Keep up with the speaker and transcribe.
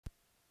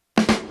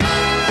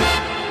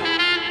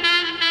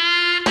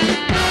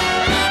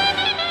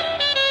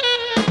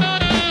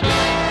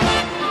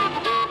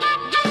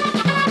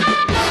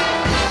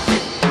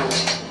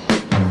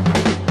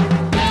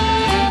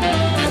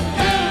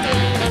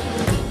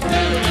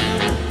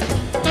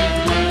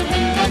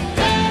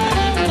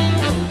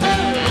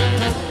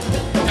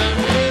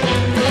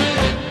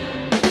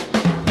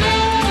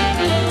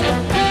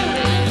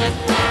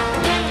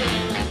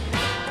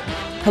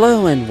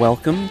and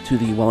welcome to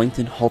the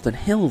Wellington Halton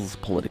Hills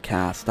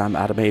Politicast. I'm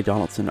Adam A.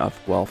 Donaldson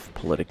of Guelph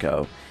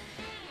Politico.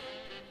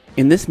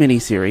 In this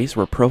mini-series,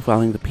 we're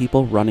profiling the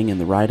people running in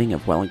the riding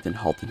of Wellington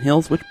Halton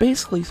Hills, which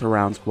basically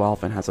surrounds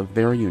Guelph and has a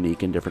very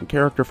unique and different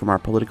character from our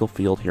political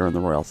field here in the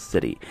Royal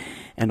City.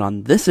 And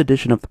on this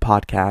edition of the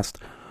podcast,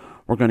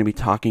 we're going to be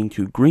talking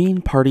to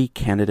Green Party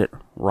candidate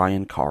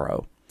Ryan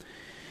Caro.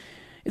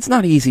 It's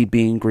not easy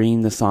being green,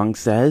 the song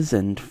says,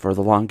 and for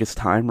the longest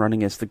time,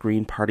 running as the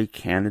Green Party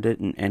candidate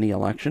in any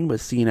election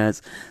was seen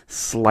as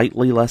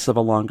slightly less of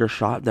a longer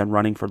shot than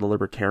running for the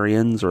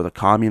Libertarians or the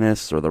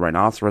Communists or the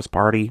Rhinoceros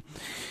Party.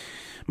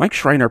 Mike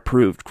Schreiner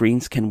proved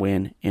Greens can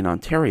win in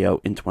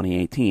Ontario in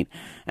 2018,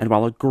 and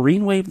while a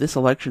Green wave this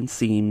election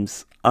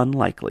seems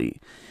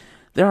unlikely,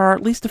 there are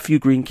at least a few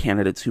Green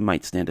candidates who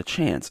might stand a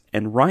chance,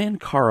 and Ryan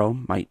Caro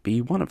might be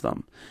one of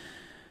them.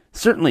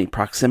 Certainly,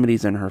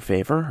 proximity's in her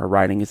favor. Her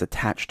riding is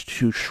attached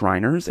to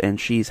Shriners, and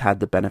she's had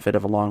the benefit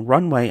of a long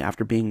runway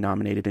after being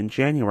nominated in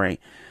January.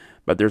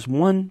 But there's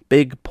one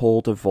big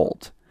pole to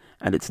vault,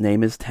 and its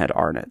name is Ted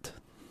Arnott.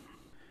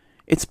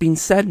 It's been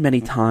said many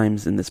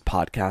times in this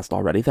podcast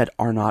already that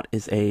Arnott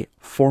is a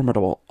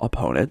formidable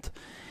opponent.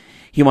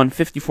 He won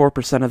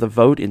 54% of the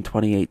vote in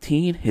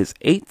 2018, his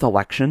 8th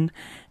election,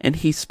 and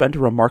he spent a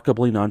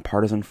remarkably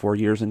nonpartisan 4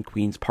 years in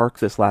Queen's Park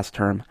this last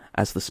term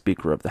as the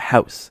Speaker of the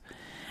House.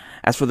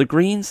 As for the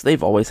Greens,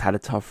 they've always had a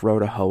tough row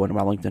to hoe in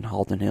Wellington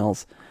Halton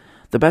Hills.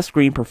 The best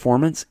Green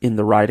performance in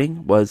the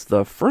riding was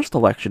the first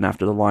election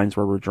after the lines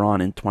were redrawn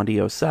in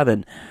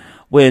 2007,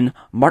 when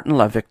Martin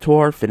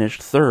LaVictoire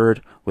finished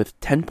third with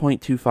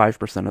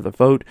 10.25% of the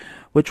vote,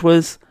 which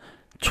was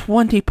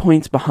 20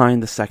 points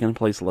behind the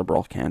second-place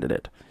Liberal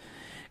candidate.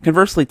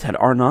 Conversely, Ted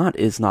Arnott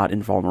is not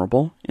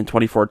invulnerable. In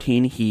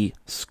 2014, he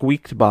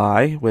squeaked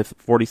by with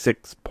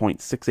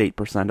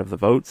 46.68% of the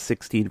vote,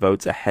 16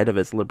 votes ahead of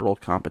his Liberal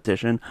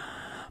competition,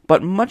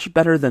 but much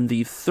better than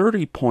the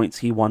 30 points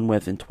he won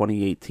with in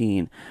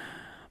 2018.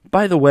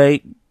 By the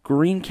way,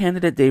 Green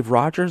candidate Dave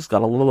Rogers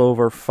got a little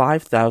over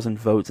 5,000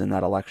 votes in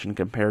that election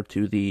compared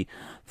to the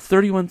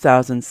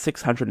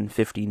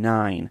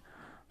 31,659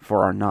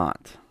 for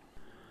Arnott.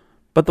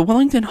 But the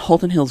Wellington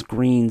Halton Hills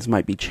Greens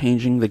might be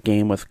changing the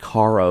game with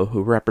Caro,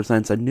 who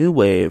represents a new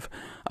wave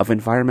of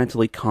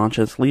environmentally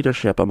conscious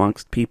leadership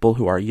amongst people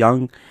who are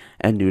young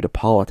and new to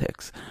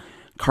politics.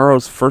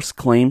 Caro's first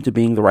claim to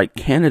being the right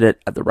candidate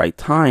at the right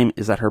time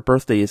is that her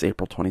birthday is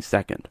April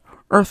 22nd,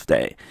 Earth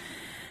Day.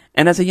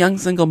 And as a young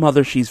single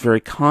mother, she's very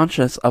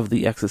conscious of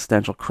the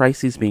existential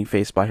crises being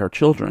faced by her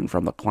children,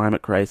 from the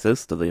climate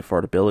crisis to the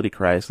affordability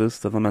crisis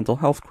to the mental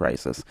health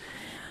crisis.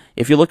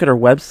 If you look at her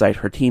website,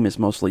 her team is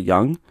mostly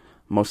young,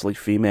 mostly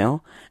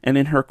female, and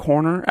in her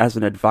corner as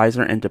an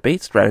advisor and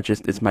debate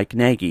strategist is Mike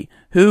Nagy,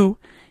 who,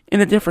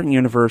 in a different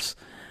universe,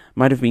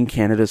 might have been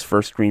Canada's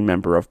first Green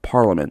Member of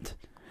Parliament.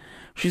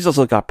 She's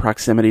also got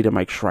proximity to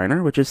Mike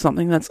Schreiner, which is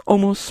something that's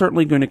almost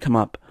certainly going to come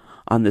up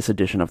on this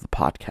edition of the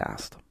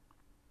podcast.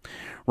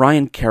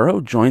 Ryan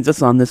Caro joins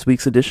us on this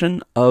week's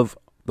edition of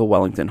the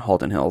Wellington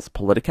Halton Hills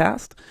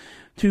Politicast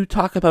to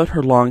talk about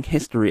her long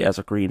history as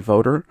a Green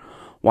voter,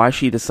 why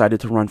she decided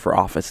to run for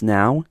office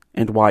now,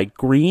 and why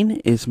Green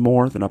is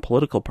more than a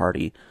political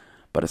party,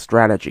 but a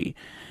strategy.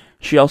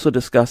 She also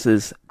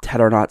discusses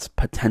Ted Arnott's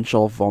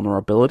potential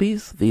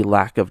vulnerabilities, the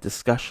lack of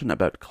discussion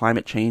about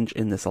climate change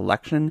in this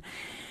election,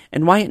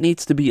 and why it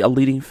needs to be a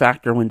leading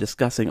factor when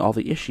discussing all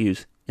the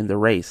issues in the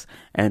race.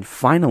 And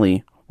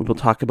finally, we will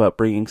talk about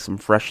bringing some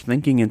fresh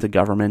thinking into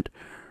government,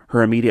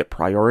 her immediate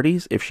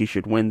priorities if she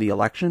should win the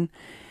election,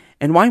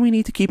 and why we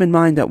need to keep in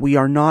mind that we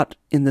are not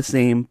in the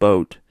same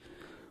boat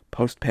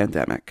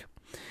post-pandemic.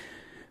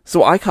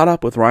 So I caught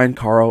up with Ryan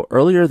Caro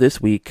earlier this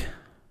week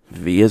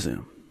via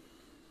Zoom.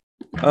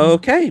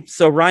 Okay,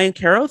 so Ryan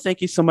Caro,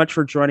 thank you so much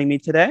for joining me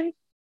today.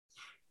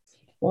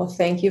 Well,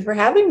 thank you for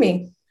having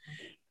me.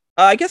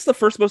 I guess the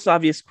first most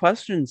obvious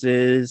questions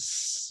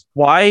is,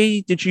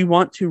 why did you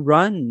want to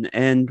run,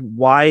 and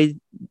why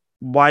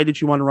did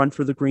you want to run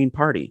for the Green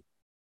Party?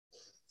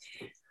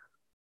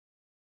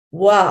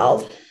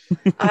 Well,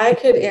 I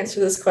could answer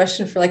this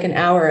question for like an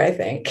hour, I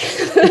think.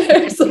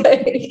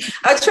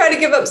 I'll try to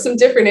give up some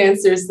different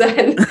answers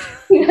than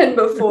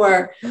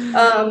before.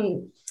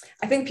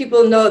 I think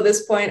people know at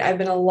this point I've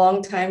been a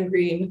longtime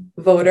Green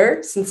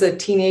voter since a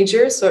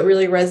teenager, so it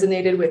really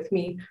resonated with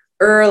me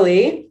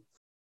early.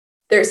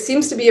 There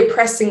seems to be a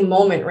pressing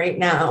moment right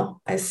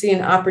now. I see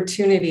an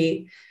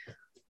opportunity.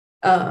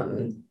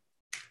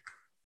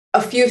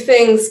 A few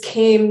things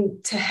came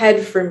to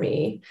head for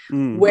me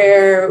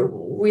where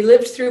we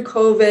lived through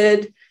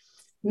COVID,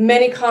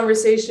 many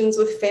conversations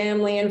with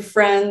family and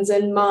friends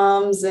and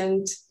moms,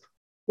 and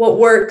what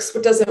works,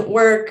 what doesn't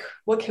work,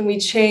 what can we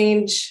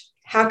change,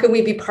 how can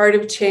we be part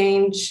of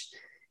change?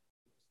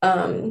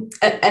 And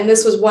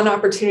this was one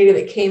opportunity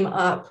that came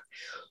up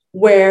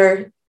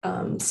where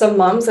some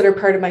moms that are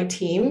part of my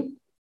team,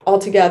 all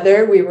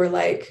together, we were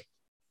like,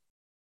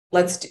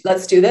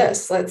 let's do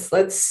this.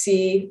 Let's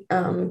see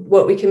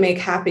what we can make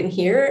happen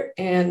here.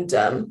 And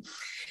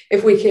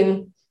if we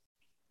can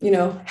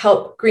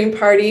help Green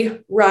Party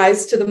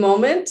rise to the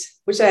moment,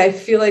 which I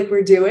feel like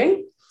we're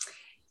doing.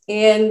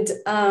 And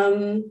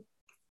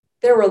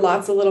there were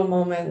lots of little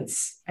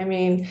moments. I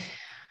mean,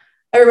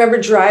 I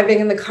remember driving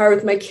in the car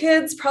with my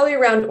kids, probably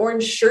around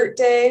Orange Shirt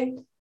Day,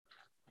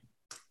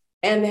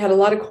 and they had a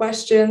lot of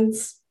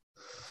questions.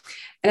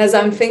 And as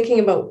I'm thinking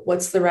about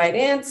what's the right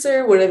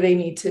answer, what do they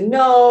need to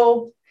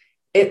know,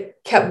 it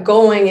kept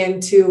going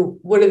into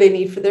what do they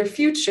need for their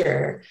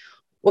future?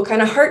 What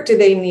kind of heart do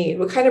they need?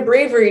 What kind of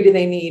bravery do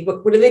they need?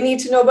 What do they need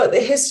to know about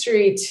the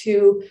history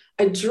to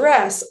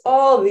address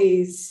all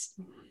these,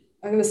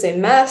 I'm going to say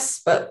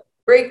mess, but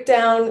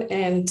breakdown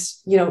and,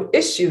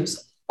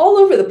 issues all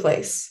over the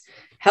place.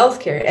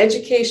 Healthcare,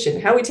 education,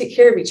 how we take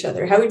care of each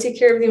other, how we take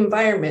care of the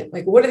environment.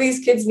 Like, what do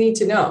these kids need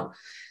to know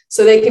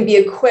so they can be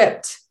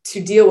equipped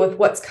to deal with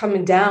what's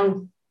coming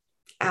down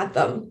at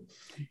them?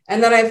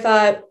 And then I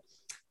thought,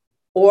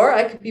 or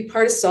I could be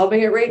part of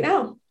solving it right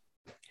now.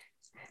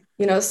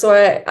 So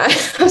I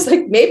was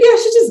like, maybe I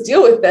should just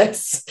deal with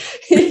this,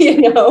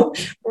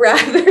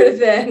 rather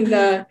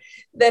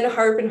than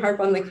harp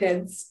on the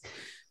kids.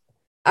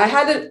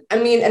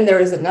 And there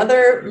was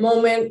another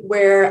moment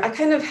where I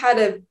kind of had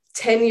a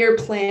 10-year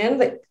plan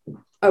that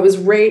I was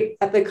right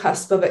at the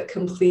cusp of it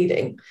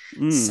completing.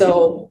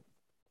 So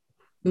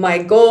my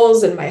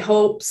goals and my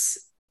hopes,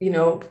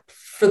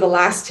 for the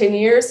last 10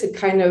 years had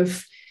kind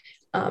of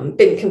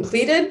been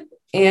completed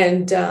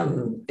and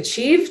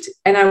achieved.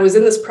 And I was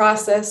in this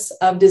process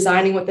of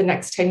designing what the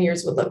next 10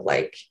 years would look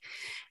like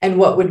and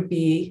what would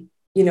be,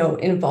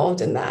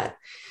 involved in that.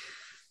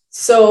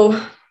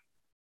 So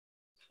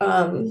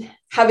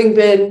having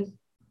been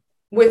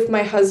with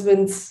my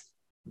husband's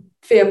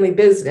family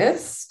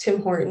business,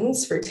 Tim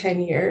Hortons, for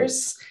 10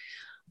 years,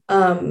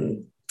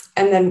 and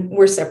then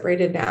we're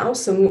separated now.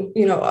 So,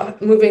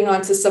 moving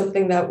on to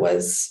something that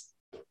was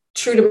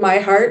true to my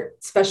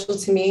heart, special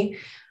to me,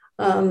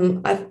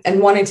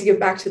 and wanting to give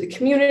back to the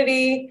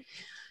community.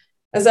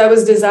 As I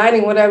was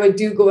designing what I would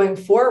do going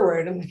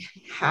forward, I'm like,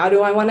 how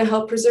do I want to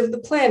help preserve the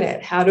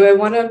planet? How do I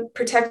want to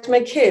protect my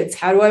kids?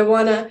 How do I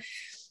want to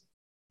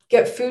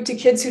get food to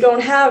kids who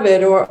don't have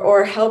it,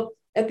 or help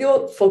at the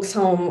old folks'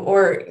 home?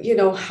 Or,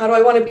 how do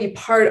I want to be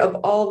part of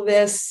all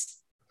this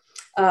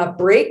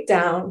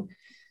breakdown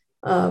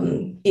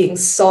being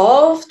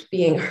solved,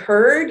 being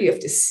heard? You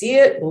have to see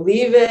it,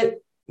 believe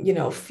it,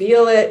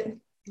 feel it,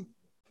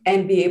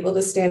 and be able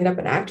to stand up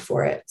and act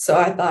for it. So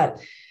I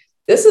thought,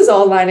 this is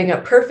all lining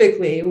up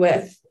perfectly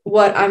with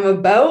what I'm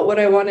about, what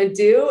I want to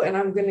do, and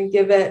I'm going to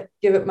give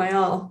it my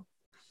all.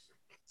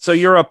 So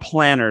you're a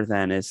planner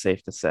then, is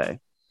safe to say.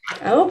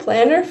 I'm a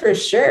planner for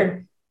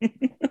sure.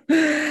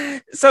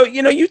 So,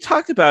 you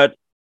talked about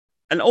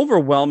an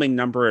overwhelming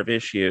number of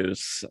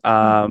issues.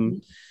 I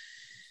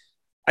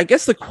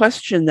guess the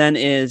question then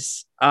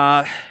is,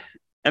 and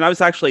I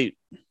was actually,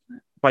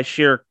 by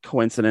sheer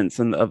coincidence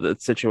of the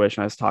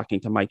situation, I was talking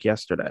to Mike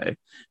yesterday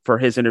for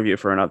his interview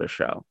for another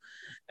show.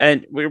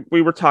 And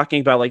we were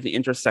talking about like the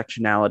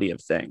intersectionality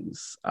of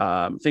things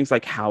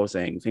like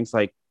housing, things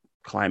like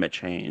climate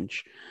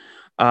change.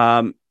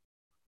 Are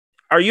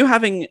you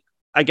having,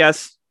 I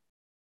guess,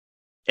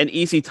 an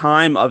easy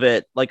time of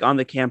it, like on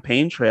the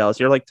campaign trails?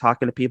 You're like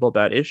talking to people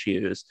about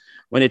issues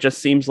when it just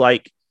seems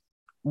like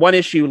one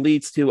issue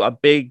leads to a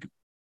big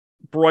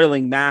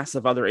broiling mass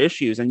of other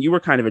issues. And you were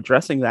kind of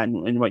addressing that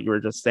in what you were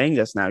just saying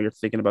just now. You're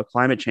thinking about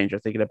climate change, you're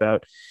thinking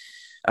about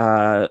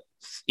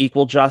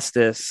equal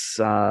justice,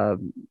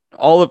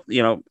 all of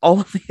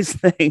these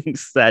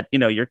things that,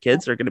 your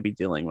kids are going to be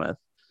dealing with.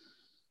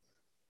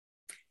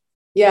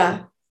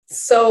 Yeah.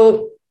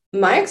 So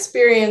my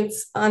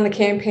experience on the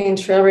campaign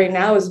trail right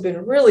now has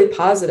been really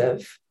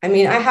positive. I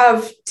mean, I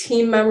have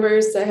team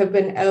members that have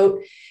been out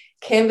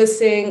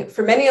canvassing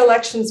for many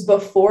elections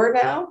before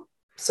now.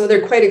 So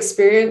they're quite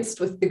experienced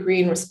with the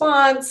green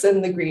response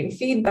and the green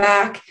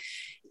feedback.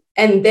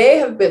 And they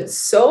have been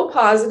so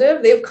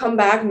positive. They've come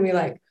back and be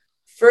like,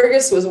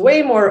 Fergus was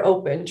way more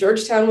open.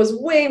 Georgetown was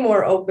way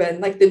more open.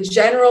 Like, the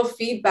general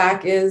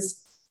feedback is,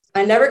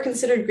 I never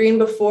considered green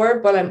before,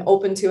 but I'm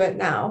open to it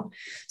now.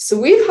 So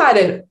we've had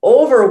an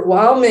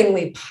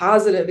overwhelmingly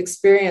positive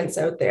experience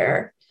out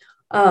there,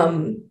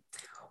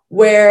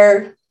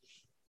 where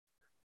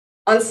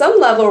on some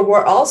level,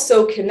 we're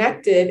also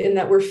connected in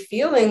that we're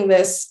feeling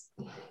this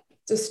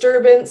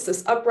disturbance,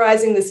 this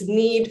uprising, this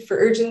need for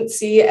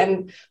urgency,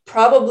 and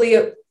probably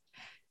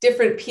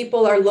different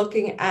people are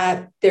looking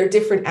at their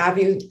different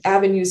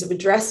avenues of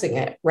addressing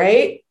it,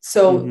 right?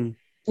 So,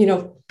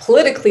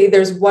 politically,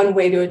 there's one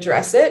way to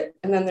address it,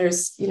 and then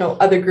there's,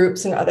 other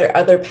groups and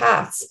other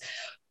paths.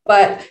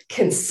 But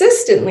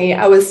consistently,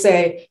 I would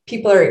say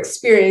people are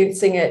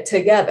experiencing it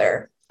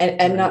together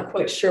and not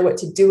quite sure what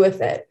to do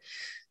with it.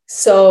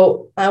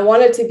 So I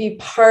wanted to be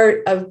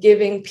part of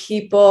giving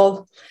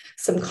people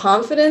some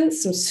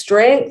confidence, some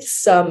strength,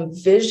 some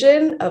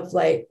vision of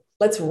like,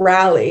 let's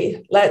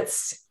rally.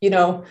 Let's,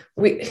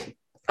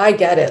 I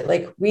get it.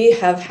 Like, we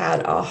have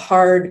had a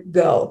hard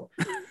go,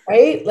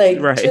 right? Like,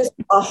 just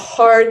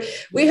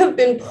we have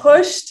been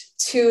pushed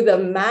to the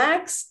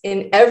max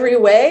in every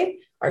way,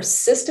 Our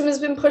system has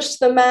been pushed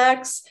to the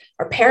max.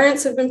 Our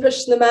parents have been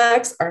pushed to the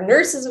max. Our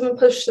nurses have been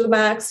pushed to the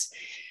max.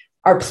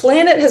 Our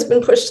planet has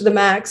been pushed to the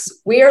max.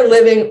 We are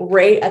living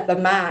right at the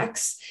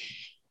max.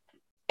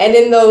 And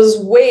in those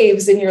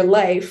waves in your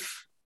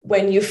life,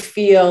 when you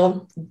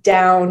feel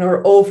down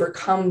or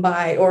overcome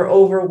by or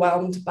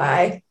overwhelmed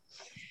by,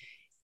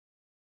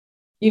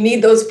 you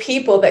need those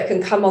people that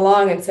can come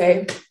along and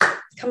say,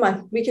 come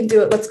on, we can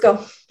do it. Let's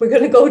go. We're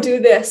going to go do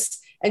this,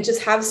 and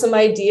just have some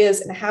ideas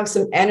and have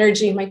some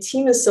energy. My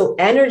team is so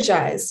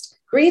energized.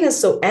 Green is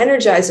so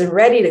energized and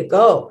ready to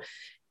go.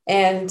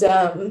 And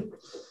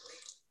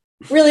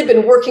really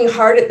been working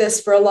hard at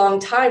this for a long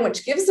time,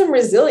 which gives them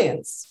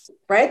resilience,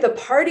 right? The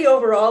party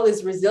overall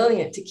is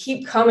resilient to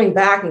keep coming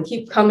back and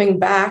keep coming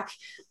back,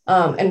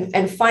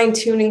 and fine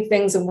tuning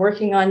things and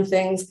working on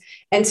things.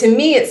 And to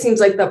me, it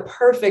seems like the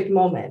perfect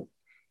moment,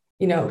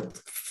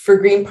 for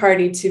Green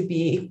Party to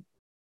be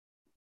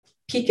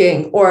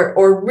peaking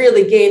or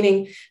really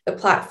gaining the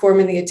platform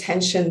and the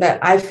attention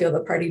that I feel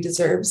the party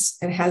deserves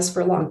and has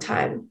for a long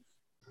time.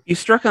 You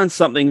struck on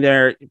something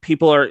there.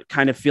 People are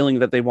kind of feeling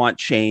that they want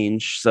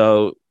change.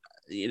 So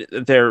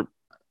they're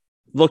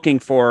looking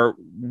for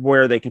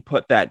where they can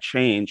put that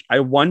change. I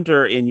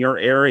wonder, in your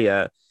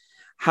area,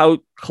 how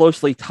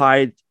closely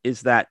tied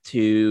is that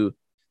to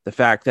the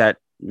fact that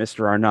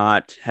Mr.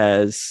 Arnott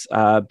has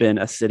been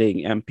a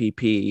sitting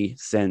MPP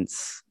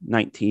since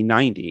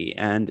 1990?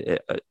 And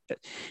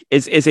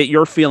is it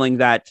your feeling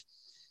that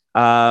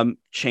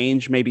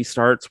change maybe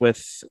starts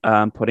with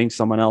putting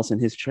someone else in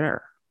his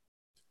chair?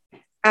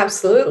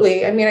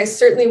 Absolutely. I mean, I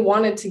certainly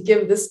wanted to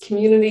give this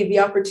community the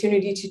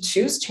opportunity to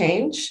choose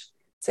change.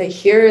 Say,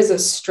 here is a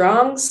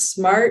strong,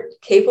 smart,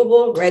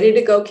 capable, ready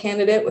to go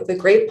candidate with a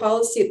great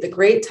policy at the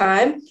great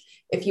time.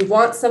 If you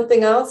want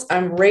something else,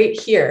 I'm right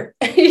here.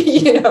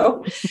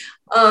 The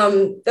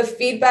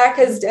feedback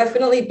has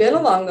definitely been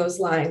along those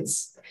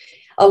lines.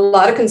 A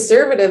lot of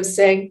conservatives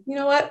saying, you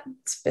know what,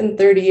 it's been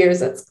 30 years,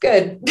 that's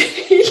good,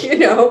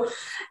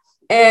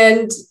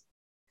 and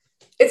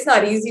it's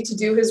not easy to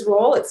do his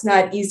role. It's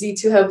not easy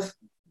to have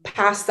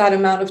passed that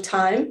amount of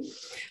time,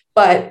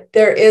 but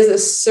there is a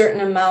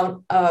certain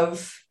amount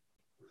of,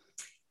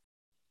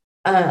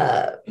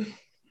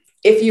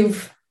 if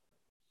you've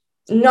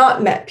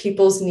not met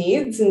people's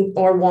needs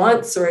or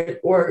wants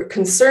or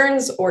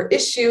concerns or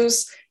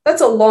issues,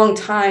 that's a long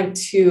time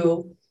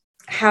to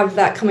have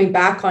that coming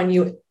back on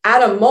you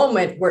at a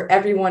moment where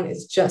everyone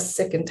is just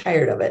sick and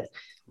tired of it.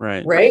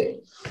 Right.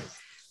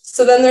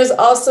 So then there's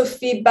also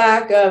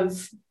feedback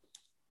of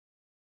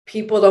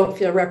people don't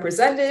feel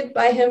represented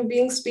by him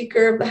being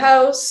Speaker of the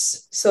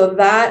House. So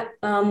that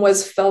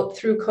was felt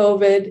through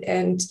COVID,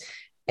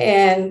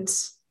 and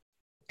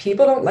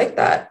people don't like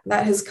that.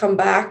 That has come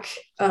back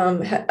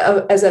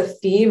as a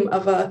theme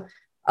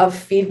of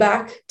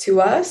feedback to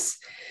us.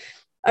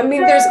 I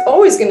mean, there's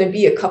always going to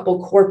be a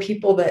couple core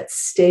people that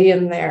stay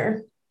in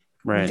their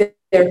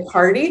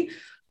party,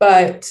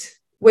 but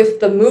with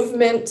the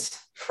movement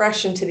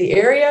fresh into the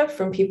area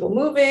from people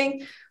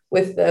moving,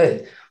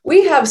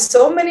 we have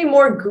so many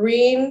more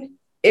green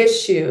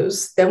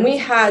issues than we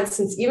had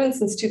since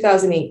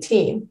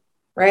 2018,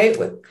 right?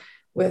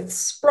 With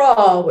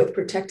sprawl, with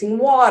protecting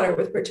water,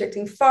 with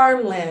protecting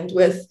farmland,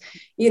 with,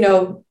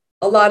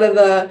 a lot of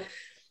the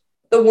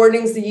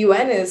warnings the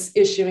UN is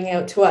issuing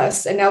out to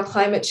us, and now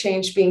climate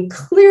change being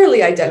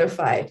clearly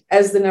identified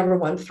as the number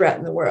one threat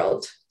in the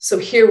world. So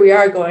here we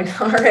are going,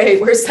 all right,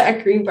 where's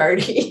that Green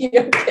Party?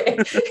 Okay.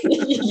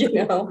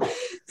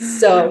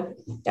 So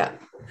yeah.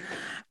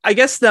 I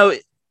guess though,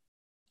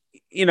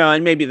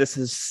 and maybe this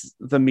is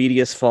the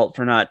media's fault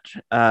for not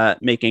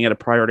making it a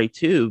priority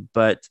too,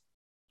 but,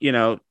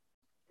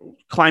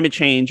 climate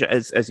change,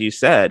 as you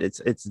said,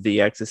 it's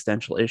the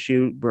existential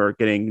issue. We're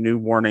getting new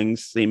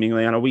warnings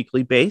seemingly on a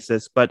weekly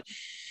basis, but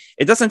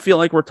it doesn't feel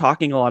like we're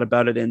talking a lot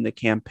about it in the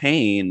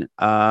campaign.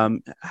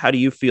 How do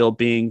you feel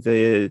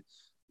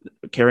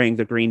carrying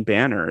the green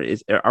banner?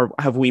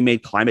 Have we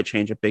made climate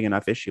change a big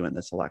enough issue in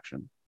this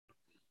election?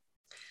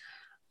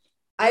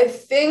 I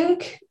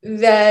think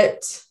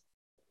that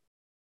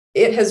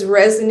it has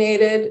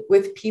resonated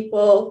with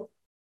people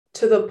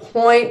to the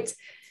point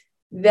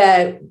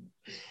that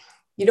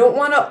you don't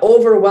want to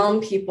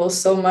overwhelm people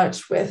so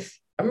much with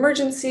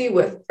emergency,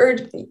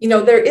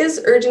 there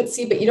is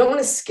urgency, but you don't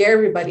want to scare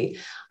everybody.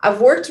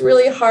 I've worked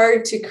really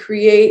hard to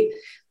create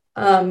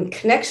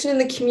connection in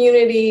the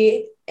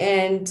community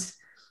and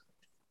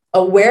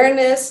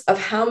awareness of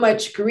how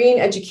much green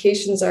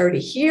education is already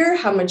here,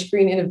 how much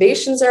green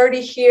innovation is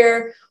already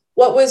here.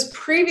 What was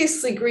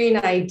previously green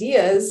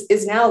ideas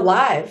is now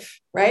live,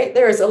 right?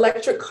 There's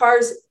electric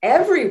cars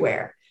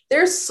everywhere.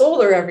 There's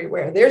solar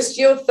everywhere. There's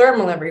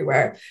geothermal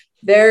everywhere.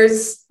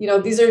 There's,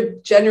 these are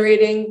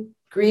generating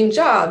green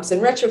jobs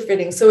and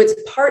retrofitting. So it's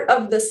part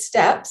of the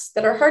steps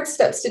that are hard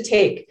steps to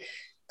take,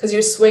 because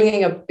you're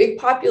swinging a big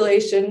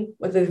population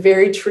with a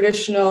very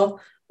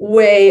traditional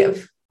way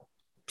of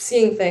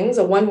seeing things,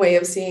 a one way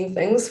of seeing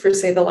things for,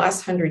 say, the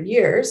last 100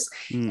 years,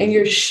 and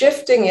you're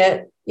shifting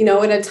it, in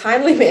a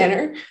timely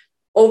manner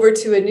over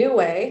to a new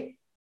way.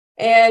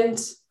 And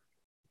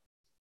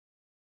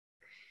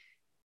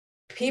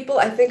people,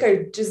 I think,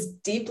 are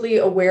just deeply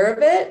aware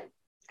of it,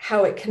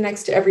 how it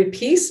connects to every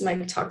piece.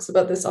 Mike talks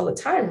about this all the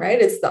time,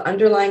 right? It's the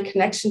underlying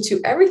connection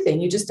to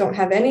everything. You just don't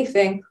have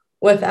anything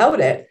without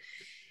it.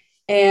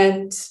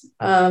 And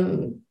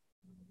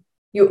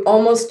you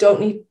almost don't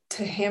need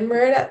to hammer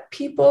it at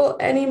people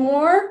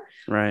anymore.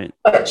 Right.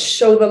 But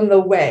show them the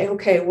way.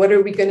 Okay, what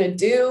are we going to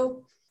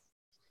do?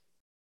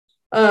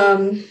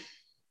 I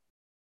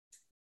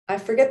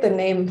forget the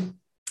name.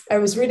 I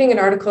was reading an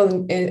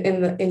article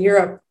in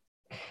Europe,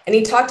 and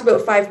he talked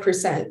about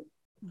 5%,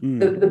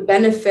 the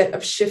benefit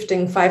of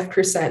shifting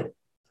 5%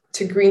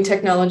 to green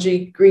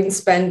technology, green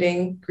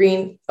spending,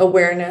 green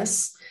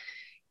awareness,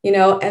 and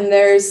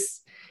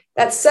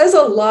that says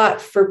a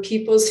lot for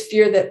people's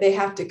fear that they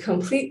have to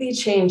completely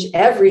change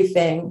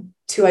everything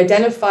to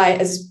identify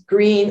as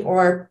green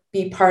or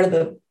be part of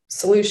the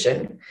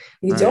solution.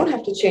 You don't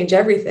have to change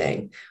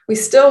everything. We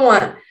still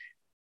want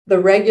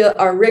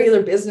our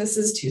regular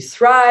businesses to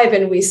thrive,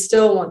 and we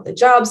still want the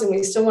jobs, and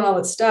we still want all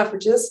that stuff. We're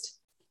just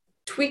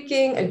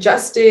tweaking,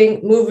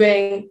 adjusting,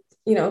 moving,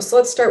 so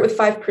let's start with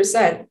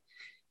 5%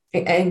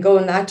 and go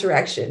in that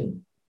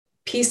direction.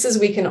 Pieces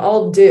we can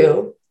all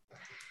do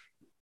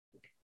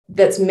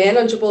that's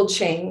manageable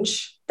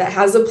change, that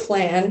has a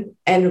plan,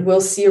 and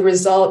we'll see a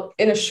result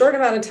in a short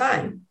amount of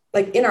time.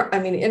 Like in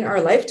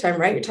our lifetime,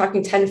 right? You're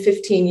talking 10,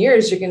 15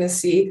 years, you're going to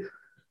see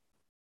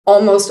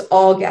almost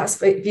all gas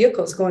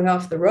vehicles going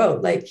off the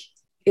road. Like,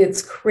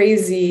 it's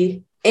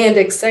crazy and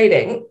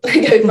exciting.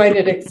 Like, I find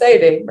it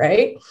exciting,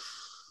 right?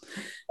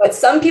 But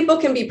some people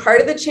can be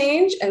part of the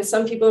change and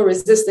some people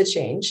resist the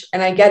change.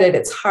 And I get it,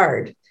 it's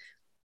hard.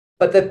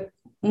 But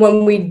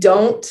when we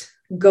don't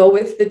go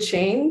with the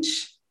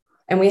change,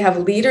 and we have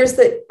leaders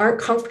that aren't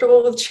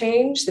comfortable with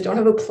change, that don't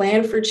have a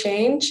plan for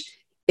change,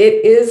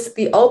 it is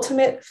the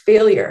ultimate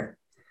failure.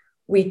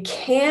 We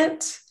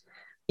can't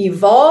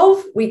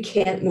evolve, we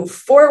can't move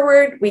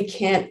forward, we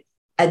can't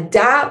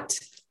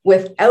adapt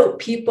without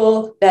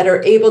people that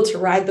are able to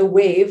ride the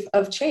wave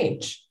of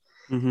change.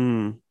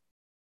 Mm-hmm.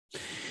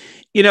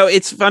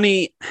 It's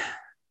funny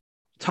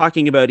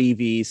talking about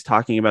EVs,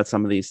 talking about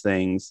some of these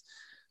things,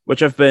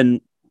 which have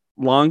been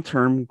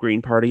long-term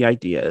Green Party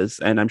ideas.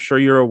 And I'm sure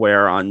you're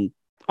aware on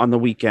the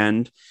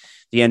weekend,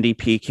 the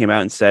NDP came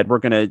out and said, we're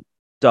going to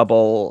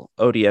double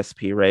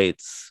ODSP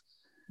rates.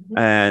 Mm-hmm.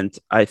 And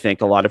I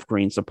think a lot of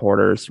Green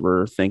supporters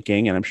were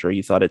thinking, and I'm sure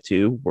you thought it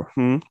too,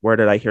 where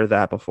did I hear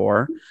that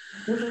before?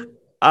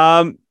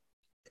 Mm-hmm.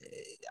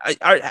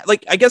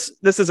 I guess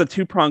this is a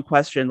two-pronged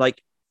question.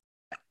 Like,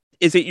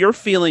 is it your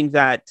feeling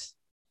that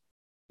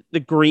the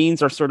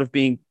Greens are sort of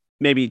being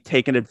maybe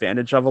taken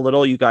advantage of a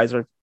little? You guys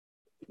are,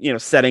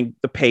 setting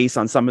the pace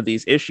on some of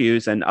these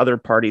issues, and other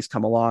parties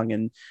come along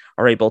and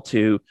are able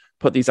to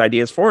put these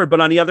ideas forward.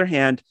 But on the other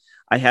hand,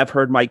 I have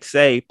heard Mike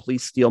say,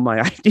 please steal my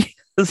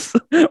ideas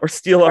or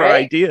steal our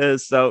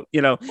ideas. So,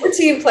 we're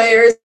team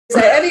players.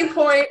 At any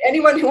point,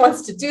 anyone who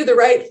wants to do the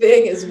right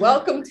thing is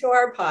welcome to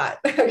our pot.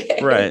 Okay.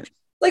 Right.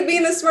 Like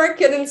being the smart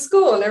kid in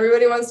school and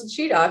everybody wants to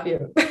cheat off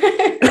you.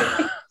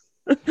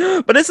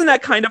 But isn't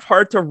that kind of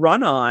hard to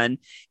run on?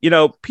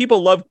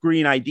 People love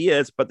green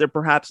ideas, but they're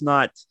perhaps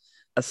not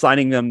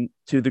assigning them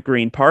to the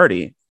Green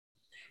Party.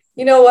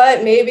 You know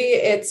what? Maybe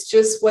it's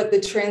just what the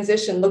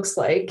transition looks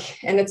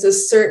like. And it's a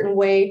certain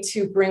way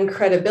to bring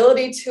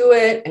credibility to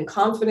it and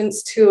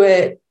confidence to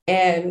it.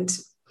 And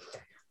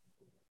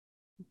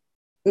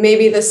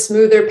maybe the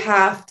smoother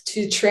path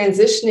to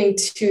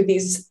transitioning to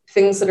these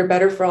things that are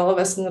better for all of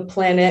us on the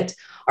planet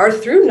are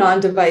through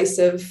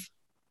non-divisive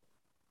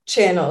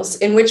channels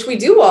in which we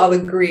do all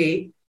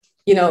agree,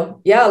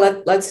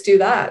 let's do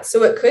that.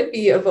 So it could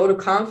be a vote of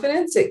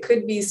confidence. It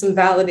could be some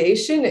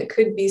validation. It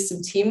could be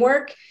some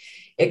teamwork.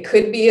 It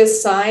could be a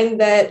sign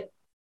that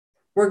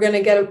we're going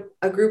to get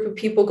a group of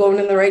people going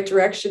in the right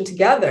direction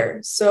together.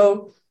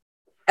 So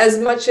as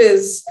much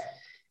as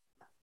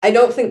I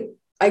don't think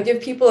I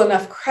give people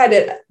enough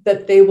credit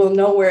that they will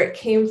know where it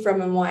came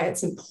from and why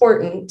it's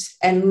important.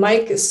 And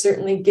Mike is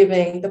certainly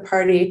giving the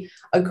party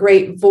a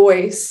great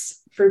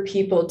voice for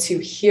people to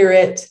hear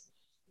it,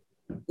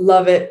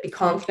 love it, be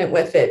confident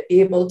with it, be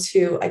able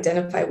to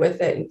identify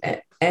with it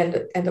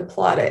and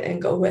applaud it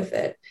and go with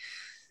it.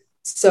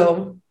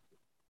 So.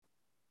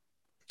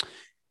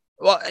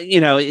 Well,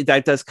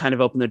 that does kind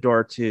of open the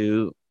door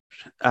to,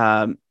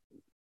 I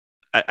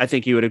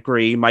think you would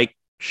agree, Mike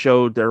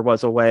showed there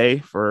was a way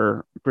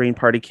for Green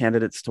Party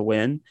candidates to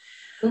win.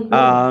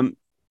 Mm-hmm.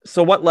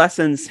 So what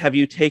lessons have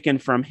you taken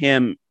from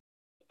him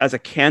as a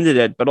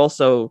candidate, but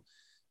also,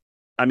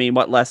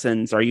 what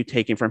lessons are you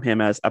taking from him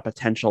as a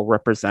potential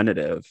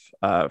representative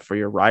for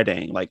your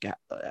riding? Like,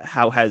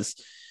 how has,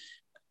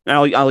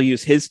 I'll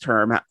use his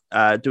term,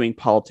 doing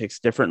politics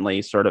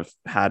differently sort of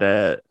had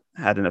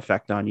an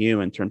effect on you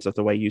in terms of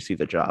the way you see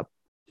the job?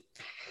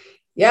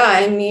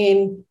 Yeah,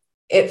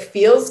 it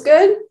feels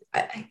good.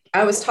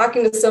 I was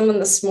talking to someone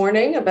this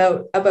morning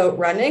about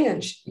running,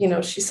 and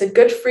she said,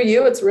 good for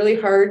you. It's really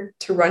hard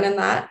to run in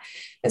that.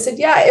 I said,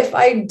 yeah, if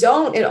I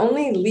don't, it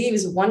only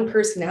leaves one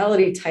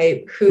personality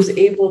type who's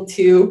able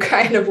to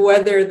kind of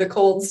weather the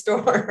cold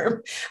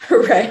storm,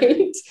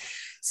 right?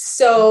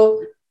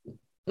 So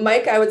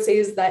Mike, I would say,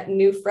 is that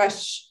new,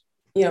 fresh,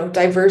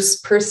 diverse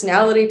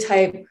personality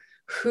type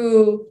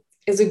who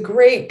is a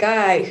great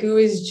guy, who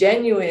is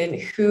genuine,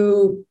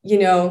 who,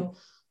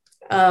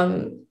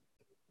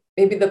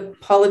 maybe the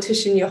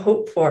politician you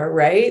hope for,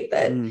 right?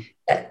 That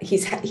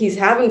he's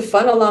having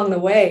fun along the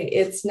way.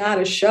 It's not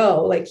a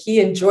show. Like,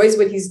 he enjoys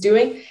what he's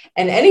doing.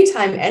 And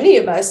anytime any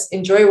of us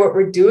enjoy what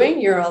we're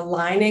doing, you're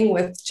aligning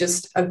with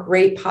just a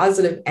great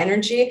positive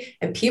energy,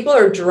 and people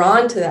are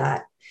drawn to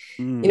that.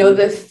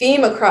 The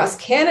theme across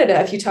Canada,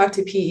 if you talk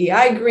to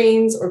PEI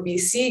Greens or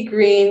BC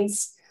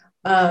Greens,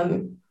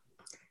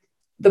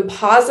 the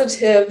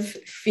positive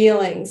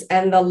feelings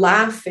and the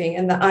laughing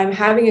and the I'm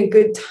having a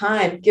good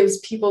time gives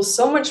people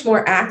so much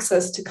more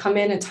access to come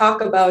in and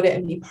talk about it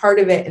and be part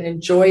of it and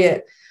enjoy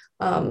it,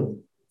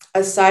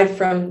 aside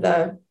from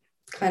the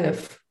kind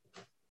of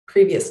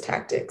previous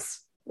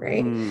tactics,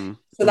 right?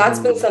 So that's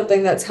been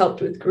something that's helped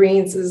with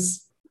Greens,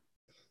 is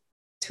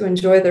to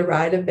enjoy the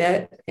ride a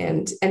bit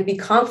and be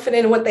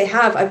confident in what they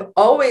have. I've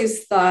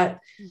always thought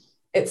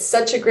it's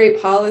such a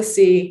great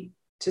policy,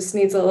 just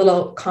needs a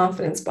little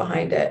confidence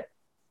behind it,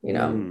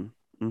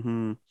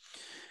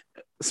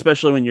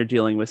 Especially when you're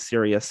dealing with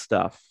serious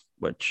stuff,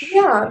 which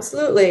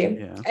absolutely.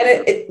 And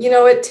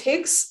it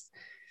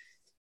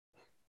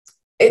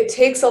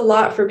takes a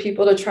lot for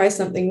people to try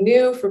something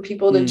new, for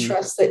people to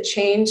trust that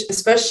change,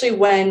 especially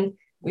when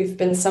we've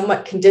been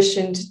somewhat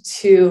conditioned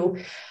to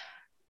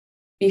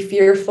be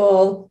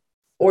fearful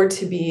or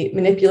to be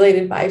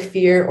manipulated by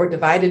fear or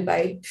divided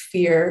by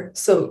fear.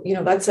 So,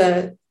 that's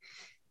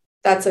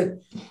a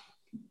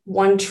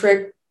one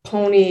trick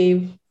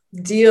pony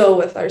deal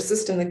with our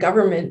system, the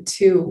government,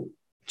 to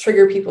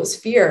trigger people's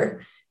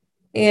fear.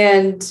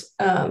 And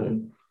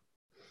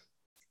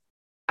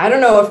I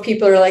don't know if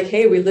people are like,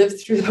 hey, we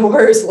lived through the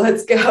worst,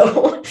 let's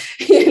go,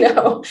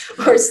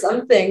 or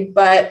something.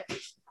 But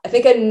I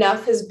think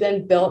enough has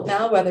been built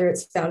now, whether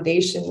it's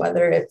foundation,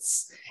 whether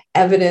it's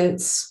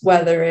evidence,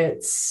 whether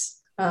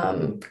it's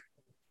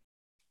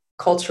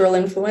cultural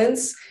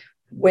influence,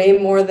 way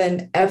more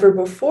than ever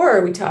before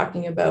are we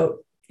talking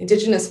about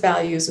Indigenous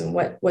values and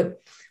what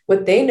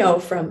they know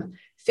from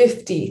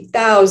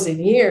 50,000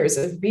 years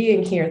of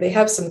being here. They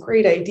have some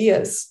great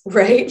ideas,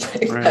 right?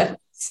 Right.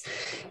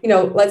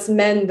 Let's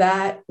mend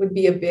that would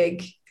be a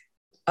big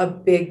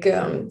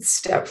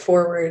step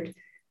forward,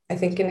 I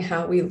think, in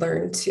how we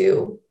learn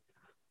to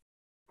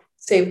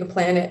save the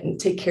planet and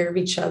take care of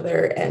each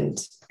other and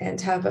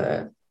have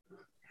a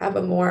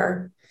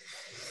more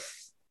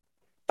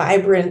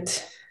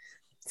vibrant.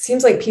 It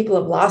seems like people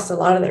have lost a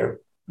lot of their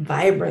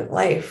vibrant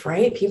life,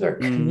 right? People are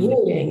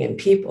commuting and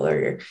people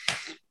are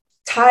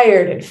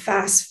tired and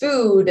fast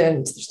food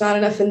and there's not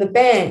enough in the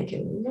bank,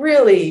 and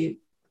really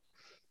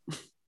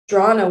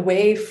drawn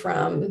away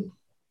from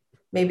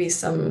maybe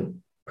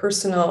some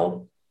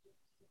personal,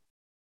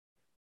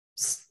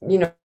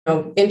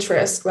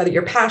 interest, whether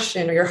your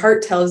passion or your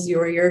heart tells you,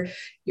 or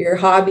your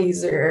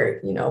hobbies, or,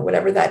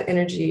 whatever that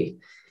energy,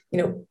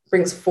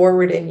 brings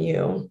forward in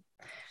you.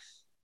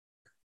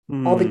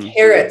 All the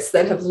carrots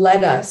that have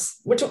led us,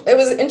 which it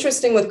was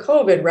interesting with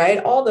COVID,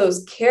 right? All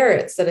those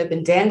carrots that have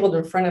been dangled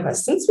in front of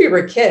us since we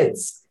were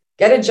kids.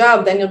 Get a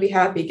job, then you'll be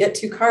happy. Get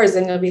 2 cars,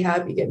 then you'll be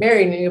happy. Get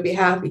married, and you'll be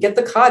happy. Get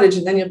the cottage,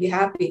 and then you'll be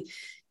happy.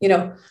 Be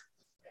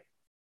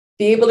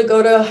able to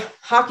go to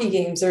hockey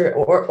games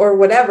or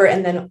whatever.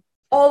 And then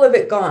all of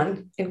it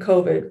gone in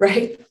COVID,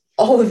 right?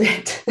 All of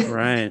it.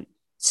 Right.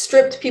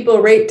 Stripped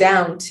people right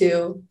down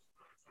to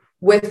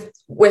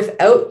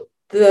without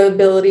the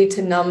ability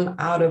to numb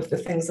out of the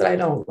things that I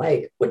don't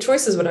like. What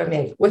choices would I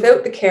make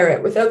without the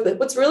carrot,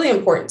 what's really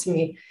important to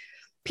me?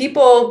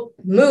 People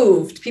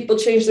moved, people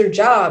changed their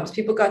jobs,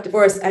 people got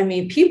divorced. I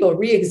mean, people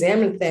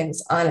re-examined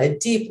things on a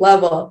deep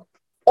level,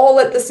 all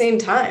at the same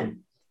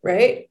time,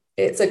 right?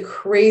 It's a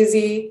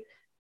crazy,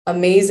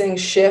 amazing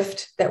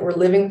shift that we're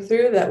living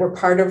through, that we're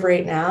part of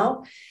right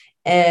now.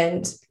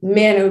 And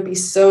man, it would be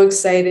so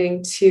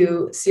exciting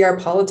to see our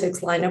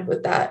politics line up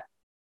with that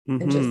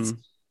and just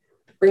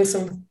bring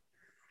some.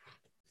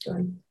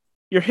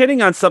 You're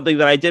hitting on something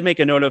that I did make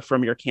a note of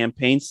from your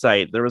campaign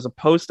site. There was a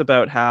post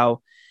about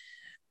how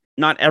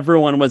not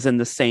everyone was in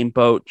the same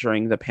boat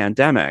during the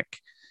pandemic,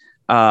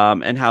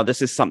 and how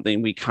this is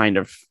something we kind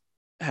of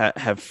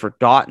have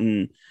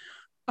forgotten.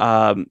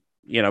 Not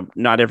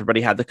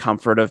everybody had the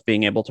comfort of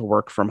being able to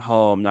work from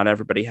home. Not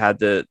everybody had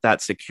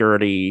that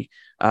security.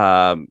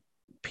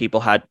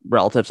 People had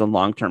relatives in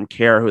long-term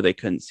care who they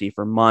couldn't see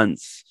for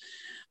months.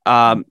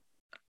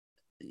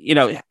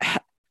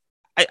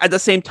 At the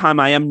same time,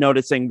 I am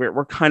noticing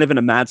we're kind of in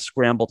a mad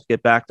scramble to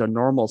get back to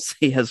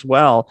normalcy as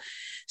well.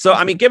 So,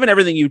 I mean, given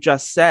everything you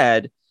just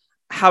said,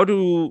 how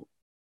do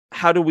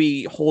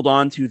we hold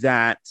on to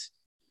that?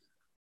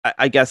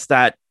 I guess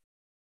that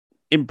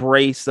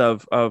embrace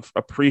of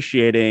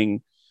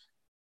appreciating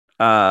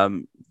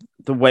the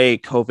way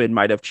COVID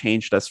might have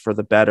changed us for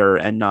the better,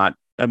 and not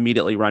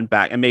immediately run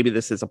back. And maybe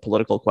this is a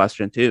political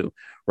question too.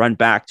 Run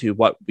back to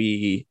what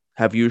we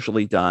have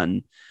usually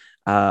done,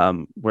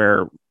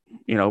 where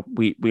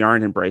we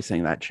aren't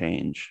embracing that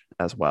change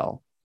as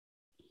well.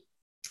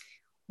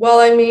 Well,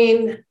 I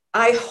mean,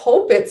 I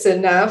hope it's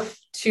enough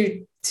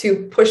to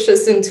push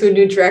us into a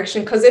new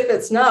direction, because if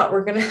it's not,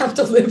 we're going to have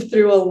to live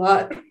through a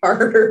lot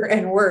harder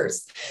and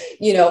worse,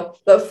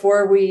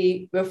 before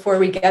we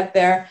get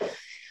there.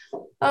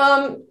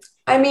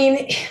 I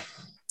mean,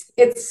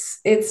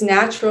 it's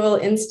natural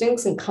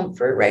instincts and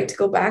comfort, right, to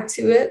go back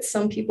to it.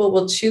 Some people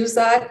will choose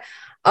that.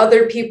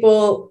 Other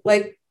people,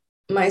 like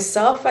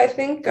myself, I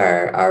think,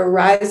 are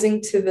rising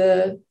to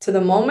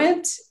the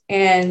moment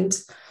and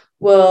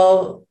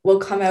will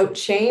come out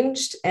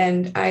changed.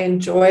 And I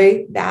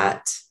enjoy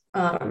that.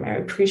 I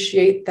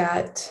appreciate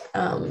that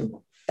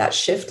that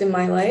shift in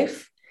my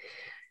life.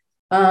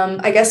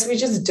 I guess we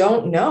just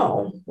don't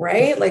know,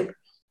 right? Like,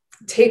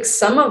 it takes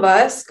some of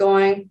us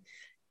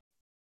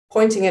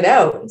pointing it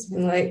out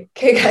and like,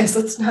 okay, guys,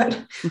 let's not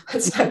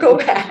go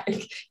back.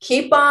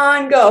 Keep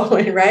on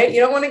going, right? You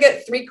don't want to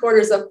get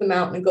 3/4 up the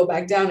mountain and go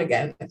back down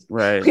again.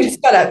 Right. We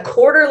just got a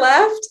quarter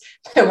left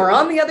and we're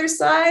on the other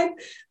side.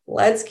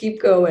 Let's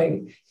keep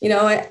going.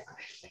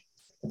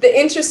 The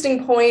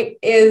interesting point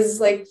is,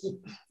 like,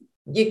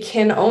 you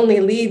can only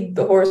lead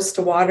the horse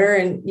to water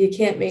and you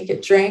can't make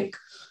it drink.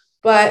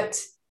 But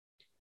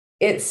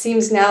it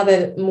seems now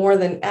that more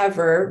than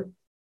ever,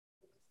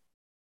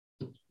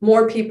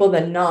 more people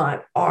than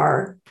not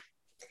are,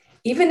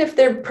 even if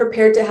they're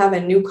prepared to have a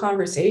new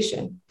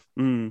conversation.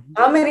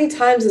 How many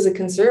times is a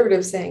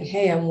conservative saying,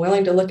 hey, I'm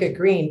willing to look at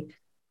green?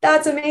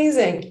 That's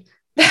amazing.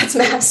 That's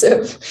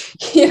massive.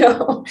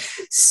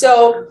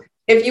 So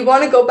if you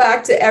want to go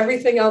back to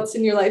everything else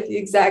in your life the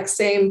exact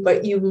same,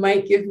 but you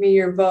might give me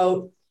your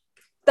vote,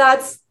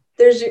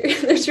 there's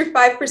your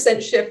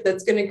 5% shift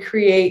that's going to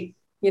create,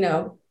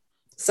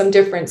 some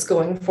difference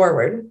going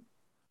forward.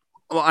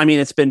 Well, I mean,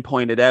 it's been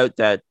pointed out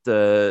that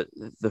the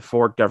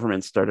Ford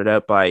government started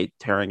out by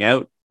tearing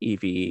out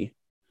EV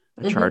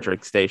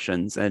charging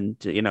stations, and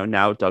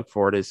now Doug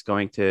Ford is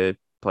going to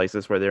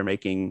places where they're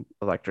making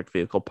electric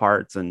vehicle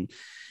parts and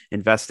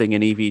investing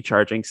in EV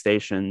charging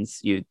stations.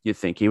 You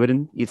think he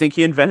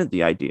invented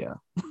the idea?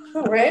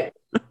 Oh, right.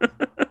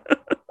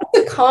 That's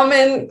a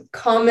common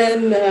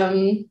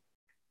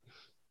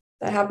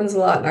that happens a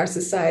lot in our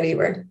society,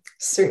 where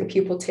certain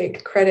people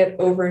take credit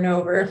over and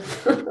over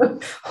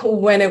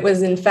when it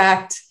was in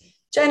fact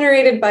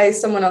generated by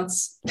someone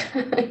else.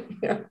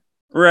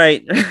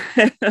 Right.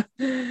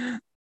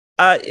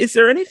 Is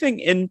there anything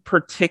in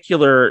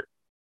particular?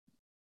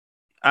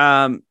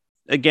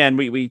 Again,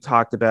 we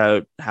talked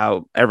about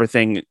how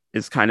everything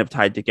is kind of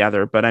tied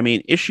together, but I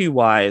mean,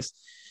 issue-wise,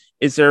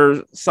 is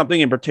there something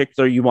in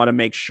particular you want to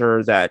make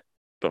sure that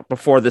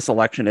before this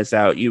election is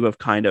out, you have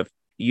kind of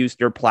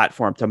used your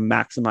platform to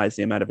maximize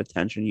the amount of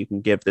attention you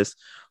can give this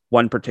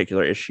one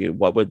particular issue?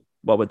 What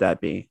would that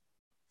be?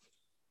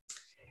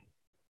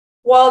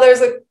 Well,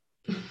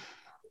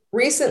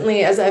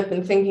 recently, as I've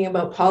been thinking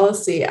about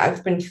policy,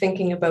 I've been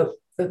thinking about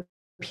the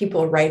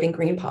people writing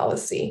green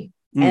policy.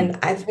 And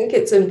I think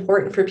it's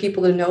important for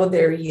people to know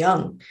they're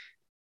young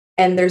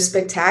and they're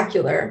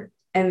spectacular.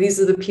 And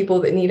these are the people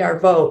that need our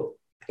vote.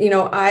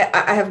 I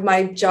have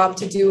my job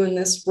to do in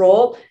this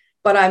role,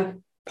 but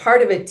I'm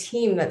part of a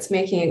team that's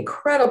making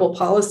incredible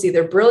policy.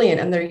 They're brilliant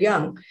and they're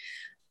young.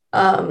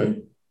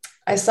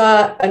 I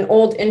saw an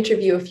old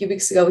interview a few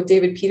weeks ago with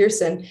David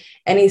Peterson,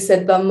 and he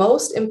said the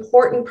most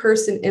important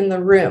person in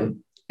the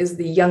room is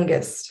the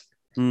youngest.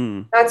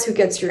 That's who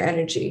gets your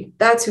energy.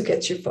 That's who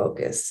gets your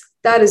focus.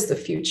 That is the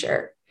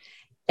future.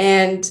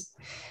 And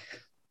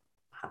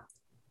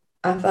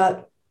I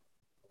thought,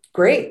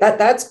 great,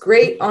 that's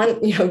great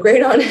on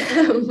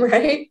him,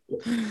 right?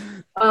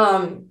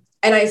 And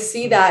I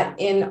see that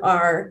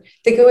I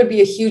think it would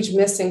be a huge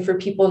missing for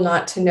people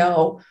not to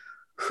know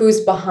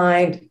who's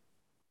behind,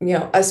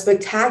 a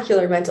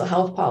spectacular mental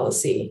health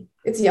policy.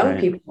 It's young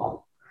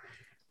people.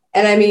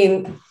 And I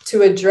mean,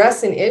 to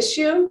address an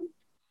issue,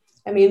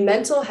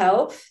 mental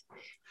health,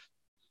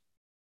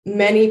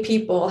 many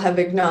people have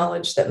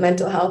acknowledged that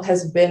mental health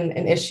has been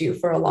an issue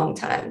for a long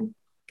time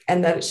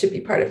and that it should be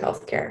part of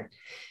healthcare.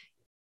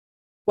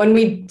 When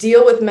we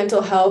deal with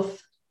mental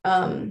health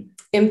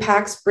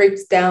impacts,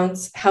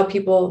 breakdowns, how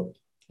people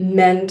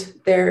mend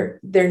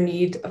their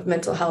need of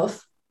mental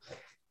health,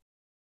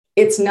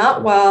 it's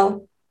not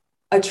while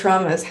a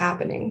trauma is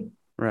happening.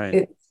 Right.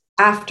 It's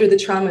after the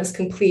trauma is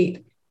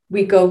complete,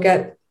 we go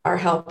get our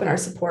help and our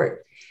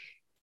support.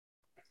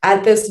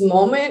 At this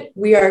moment,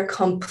 we are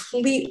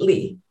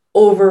completely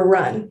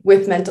overrun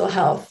with mental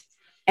health,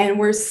 and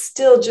we're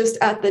still just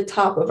at the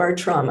top of our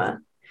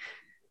trauma.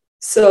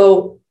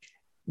 So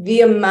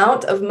the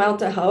amount of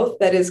mental health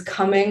that is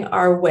coming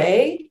our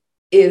way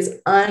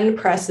is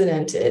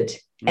unprecedented.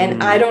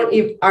 And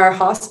our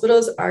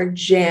hospitals are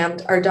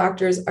jammed, our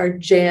doctors are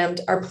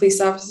jammed, our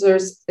police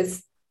officers,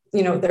 it's,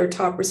 their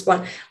top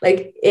response.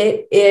 Like,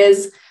 it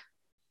is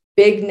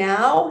big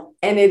now,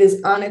 and it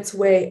is on its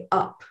way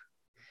up.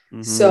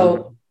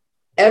 So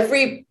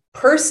every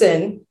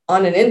person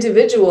on an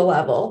individual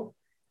level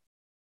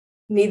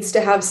needs to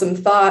have some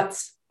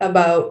thoughts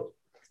about,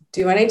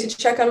 do I need to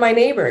check on my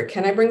neighbor?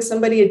 Can I bring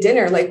somebody a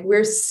dinner? Like,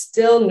 we're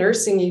still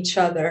nursing each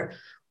other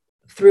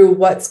through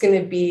what's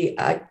going to be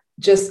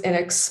just an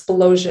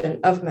explosion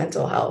of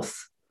mental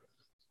health.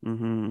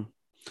 Mm-hmm.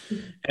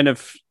 And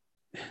if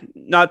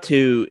not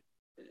to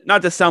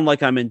sound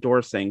like I'm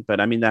endorsing, but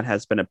I mean, that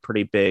has been a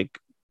pretty big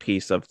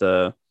piece of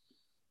the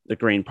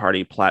Green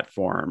Party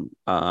platform.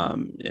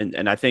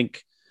 And I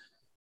think,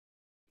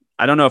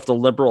 I don't know if the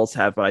Liberals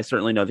have, but I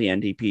certainly know the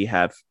NDP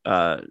have.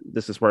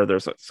 This is where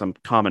there's some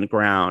common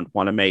ground,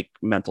 want to make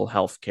mental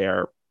health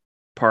care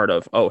part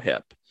of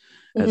OHIP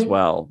as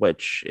well,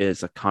 which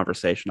is a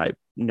conversation I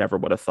never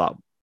would have thought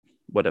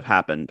would have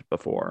happened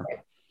before.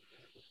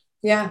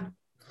 Yeah.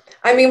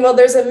 I mean, well,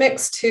 there's a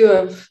mix too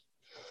of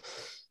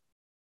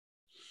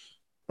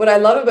what I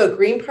love about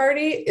Green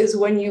Party is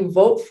when you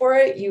vote for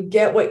it, you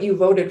get what you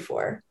voted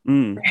for.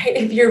 Right?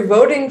 If you're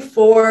voting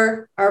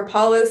for our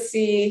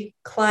policy,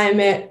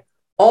 climate,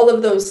 all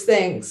of those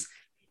things,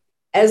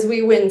 as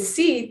we win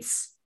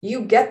seats,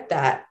 you get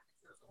that.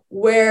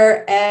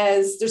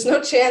 Whereas there's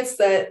no chance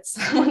that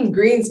someone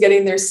Green's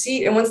getting their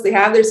seat. And once they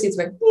have their seats,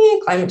 like,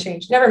 climate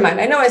change, never mind.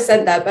 I know I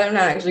said that, but I'm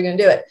not actually going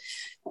to do it.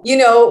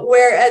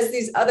 Whereas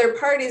these other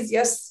parties,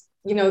 yes,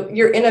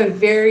 you're in a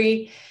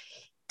very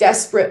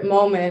desperate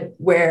moment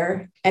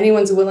where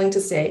anyone's willing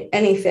to say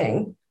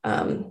anything.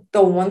 The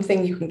one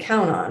thing you can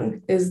count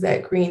on is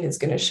that Green is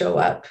going to show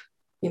up,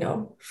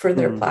 for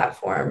their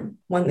platform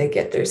when they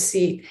get their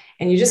seat.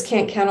 And you just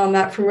can't count on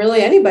that from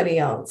really anybody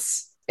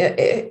else.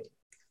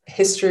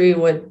 History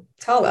would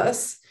tell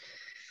us.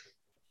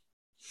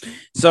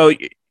 So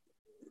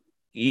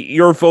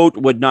your vote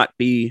would not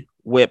be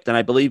whipped. And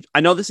I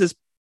know this is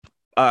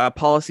a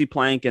policy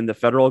plank in the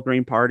federal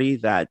Green Party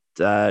that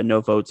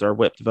no votes are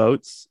whipped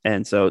votes.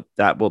 And so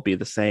that will be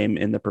the same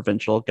in the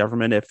provincial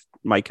government if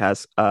Mike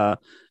has a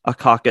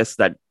caucus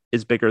that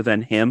is bigger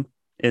than him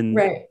in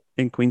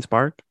Queen's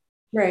Park.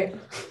 Right.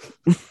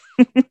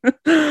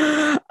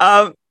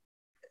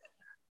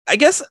 I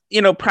guess,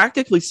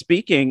 practically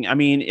speaking, I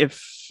mean,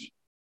 if,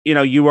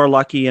 you are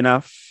lucky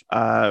enough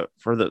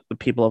for the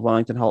people of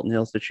Wellington Halton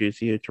Hills to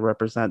choose you to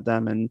represent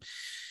them. And,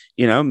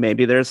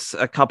 maybe there's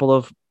a couple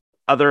of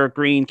other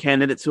Green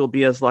candidates who will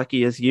be as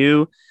lucky as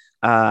you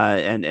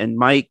and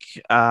Mike.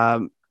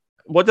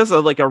 What does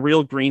a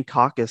real Green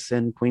caucus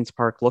in Queen's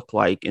Park look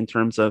like in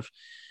terms of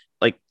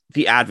like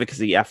the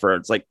advocacy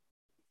efforts? Like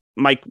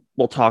Mike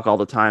will talk all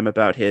the time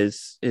about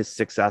his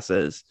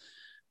successes,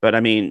 but I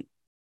mean,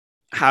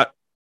 how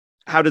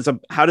does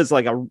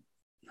like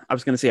I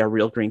was going to say a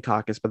real Green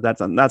caucus, but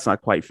that's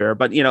not quite fair.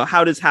 But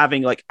how does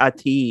having like a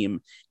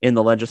team in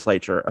the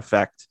legislature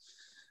affect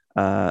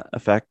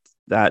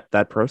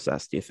that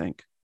process, do you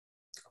think?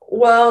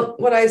 Well,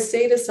 what I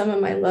say to some of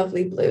my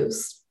lovely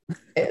blues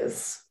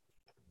is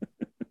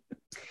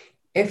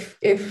if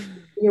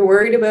you're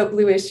worried about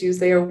blue issues,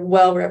 they are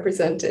well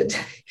represented.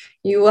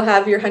 You will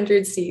have your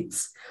 100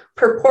 seats.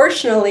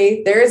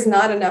 Proportionally, there is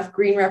not enough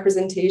Green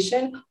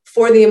representation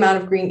for the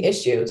amount of Green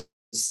issues.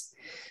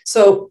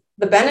 So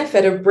the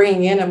benefit of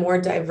bringing in a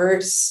more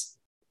diverse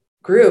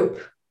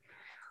group,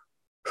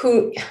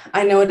 who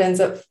I know it ends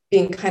up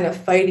being kind of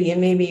fighty,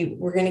 and maybe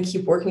we're going to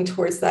keep working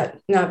towards that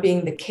not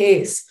being the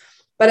case,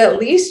 but at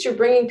least you're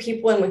bringing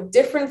people in with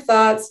different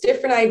thoughts,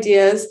 different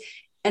ideas,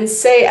 and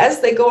say,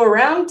 as they go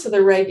around to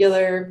the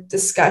regular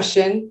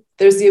discussion,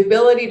 there's the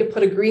ability to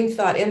put a Green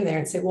thought in there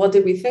and say, well,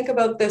 did we think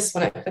about this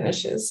when it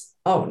finishes?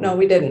 Oh, no,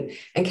 we didn't.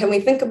 And can we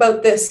think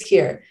about this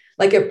here?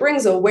 Like, it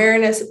brings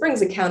awareness, it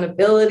brings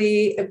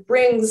accountability, it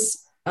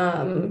brings,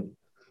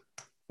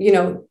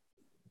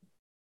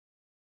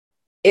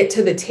 it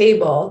to the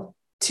table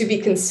to be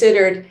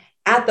considered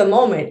at the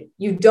moment.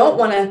 You don't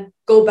want to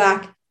go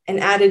back and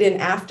add it in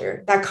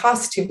after. That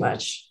costs too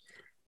much.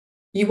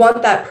 You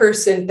want that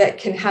person that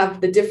can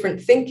have the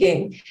different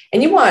thinking.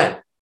 And you want,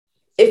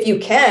 if you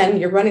can,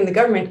 you're running the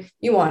government,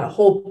 you want a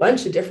whole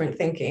bunch of different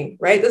thinking,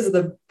 right? This is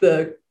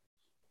the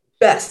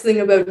best thing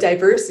about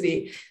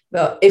diversity.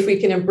 If we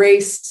can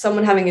embrace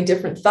someone having a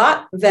different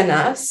thought than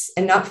us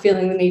and not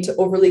feeling the need to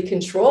overly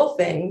control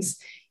things,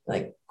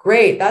 like,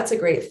 great, that's a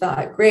great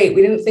thought. Great,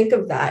 we didn't think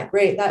of that.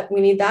 Great, that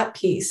we need that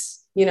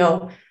piece.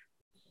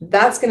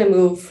 That's going to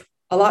move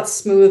a lot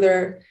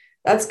smoother.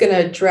 That's going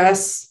to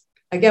address,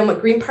 again,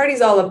 what Green Party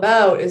is all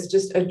about is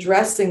just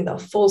addressing the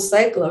full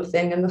cycle of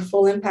thing and the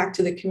full impact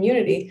to the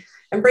community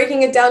and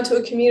breaking it down to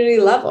a community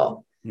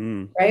level,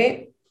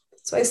 right?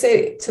 So I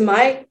say to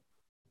my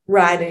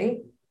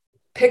riding,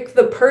 pick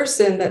the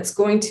person that's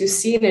going to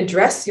see and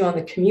address you on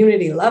the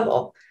community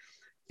level,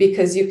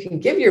 because you can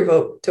give your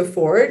vote to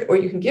Ford or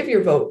you can give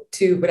your vote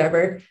to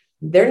whatever.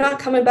 They're not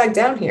coming back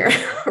down here,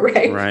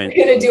 right? We're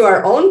going to do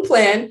our own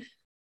plan,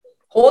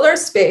 hold our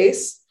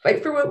space,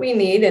 fight for what we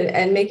need,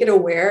 and make it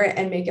aware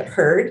and make it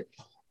heard.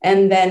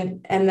 And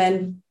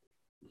then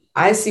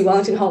I see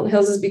Wellington Halton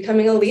Hills as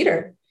becoming a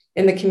leader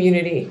in the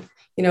community.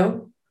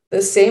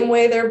 The same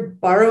way they're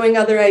borrowing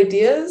other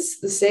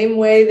ideas, the same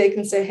way they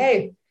can say,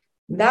 hey,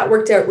 that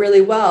worked out really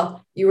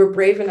well. You were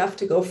brave enough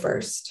to go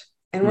first.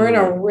 And we're in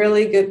a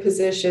really good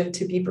position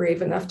to be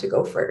brave enough to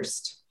go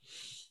first.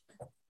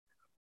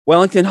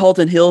 Wellington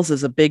Halton Hills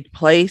is a big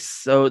place,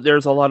 so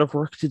there's a lot of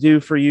work to do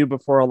for you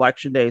before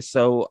election day.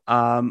 So,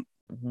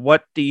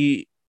 what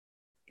do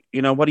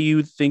what do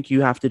you think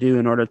you have to do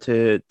in order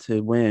to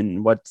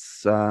win?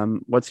 What's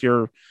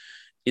your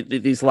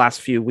these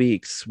last few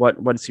weeks?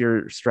 What's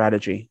your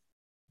strategy?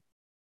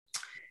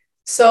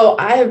 So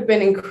I have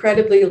been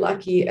incredibly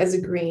lucky as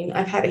a Green.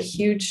 I've had a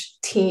huge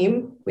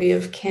team. We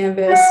have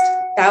canvassed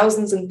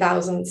thousands and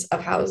thousands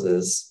of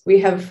houses. We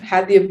have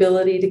had the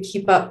ability to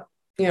keep up,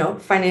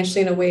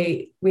 financially in a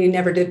way we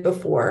never did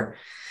before.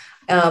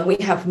 We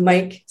have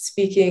Mike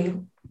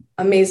speaking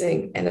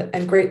amazing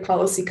and great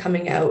policy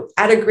coming out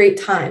at a great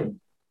time.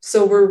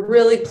 So we're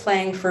really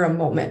playing for a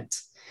moment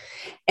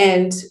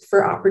and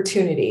for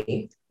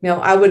opportunity.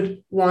 I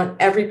would want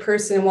every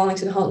person in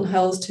Wellington Halton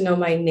Hills to know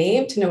my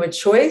name, to know a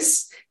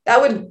choice.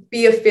 That would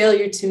be a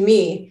failure to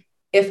me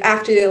if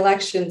after the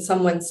election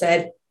someone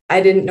said, I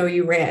didn't know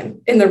you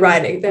ran in the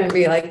riding. Then I'd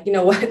be like, you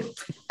know what?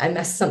 I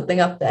messed something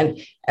up then.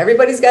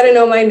 Everybody's got to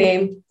know my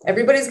name.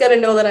 Everybody's got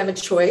to know that I'm a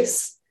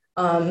choice.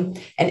 And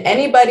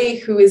anybody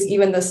who is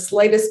even the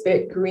slightest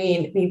bit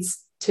Green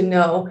needs to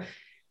know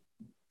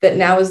that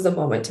now is the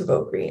moment to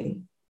vote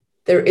Green.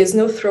 There is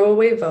no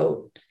throwaway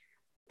vote.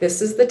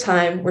 This is the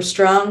time. We're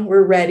strong.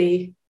 We're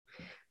ready.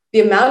 The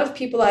amount of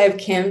people I have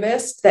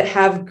canvassed that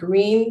have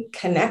Green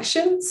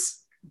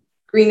connections,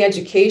 Green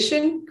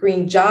education,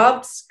 Green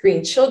jobs,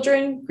 Green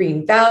children,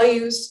 Green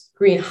values,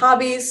 Green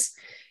hobbies,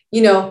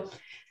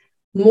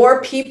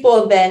 more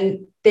people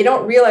than they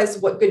don't realize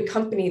what good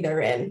company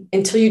they're in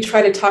until you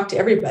try to talk to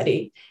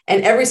everybody.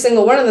 And every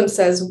single one of them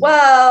says,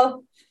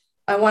 well,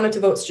 I wanted to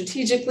vote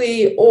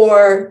strategically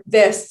or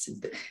this.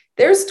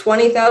 There's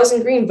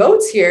 20,000 Green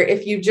votes here.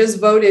 If you just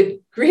voted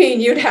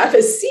Green, you'd have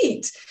a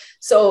seat.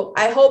 So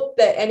I hope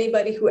that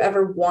anybody who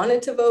ever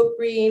wanted to vote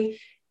Green,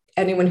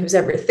 anyone who's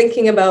ever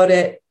thinking about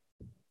it,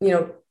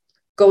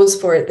 goes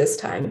for it this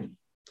time.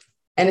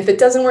 And if it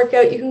doesn't work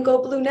out, you can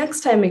go blue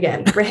next time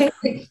again, right?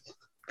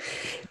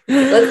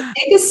 Let's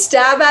take a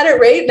stab at it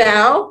right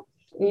now.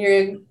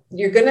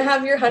 You're going to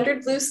have your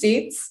 100 blue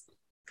seats.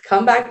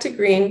 Come back to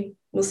Green.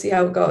 We'll see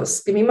how it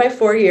goes. Give me my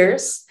 4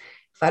 years.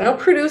 If I don't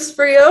produce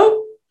for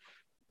you,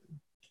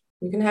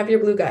 you can have your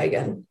blue guy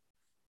again.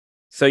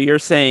 So you're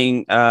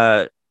saying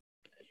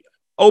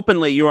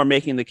openly you are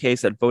making the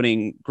case that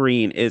voting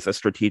Green is a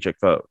strategic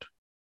vote.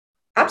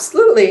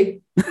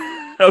 Absolutely.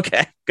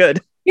 Okay,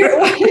 good. Here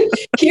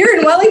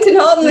in Wellington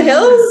Halton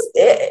Hills,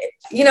 it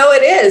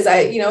is.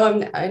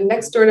 I'm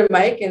next door to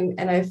Mike, and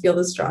I feel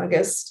the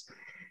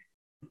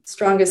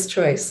strongest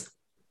choice.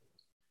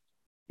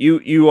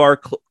 You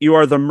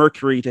are the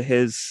Mercury to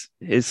his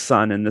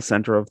sun in the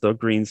center of the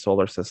Green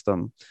solar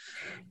system.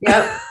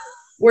 Yep,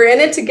 we're in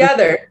it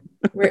together.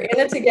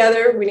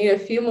 We need a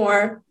few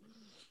more,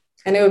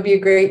 and it would be a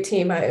great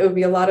team. It would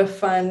be a lot of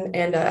fun,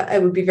 and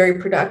it would be very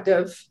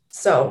productive.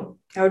 So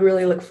I would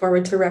really look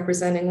forward to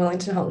representing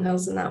Wellington Halton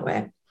Hills in that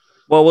way.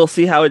 Well, we'll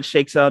see how it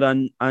shakes out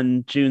on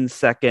June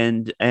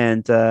 2nd.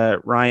 And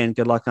Ryan,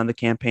 good luck on the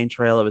campaign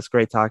trail. It was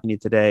great talking to you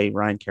today.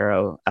 Ryan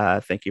Caro,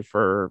 thank you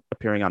for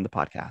appearing on the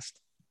podcast.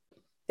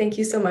 Thank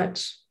you so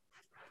much.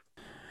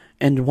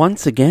 And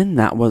once again,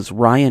 that was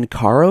Ryan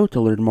Caro. To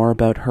learn more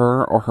about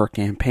her or her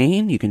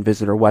campaign, you can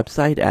visit her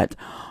website at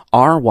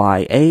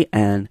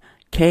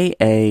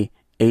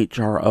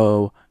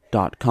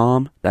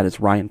ryankahro.com. That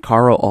is Ryan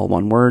Caro, all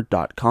one word,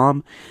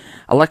 .com.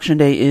 Election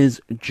day is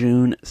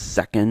June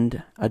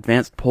 2nd.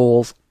 Advanced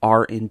polls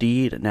are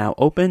indeed now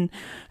open,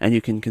 and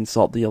you can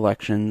consult the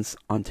Elections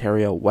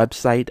Ontario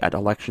website at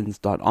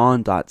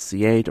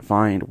elections.on.ca to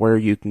find where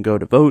you can go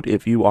to vote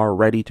if you are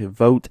ready to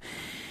vote.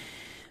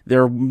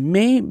 There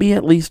may be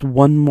at least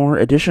one more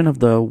edition of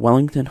the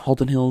Wellington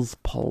Halton Hills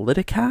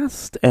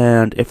Politicast,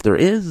 and if there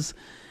is,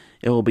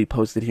 it will be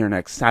posted here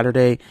next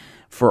Saturday.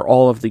 For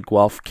all of the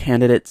Guelph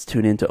candidates,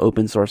 tune in to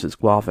Open Sources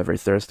Guelph every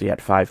Thursday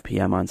at 5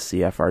 p.m. on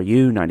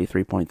CFRU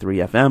 93.3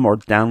 FM, or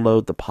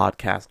download the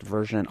podcast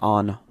version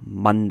on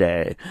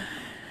Monday.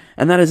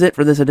 And that is it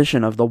for this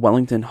edition of the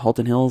Wellington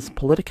Halton Hills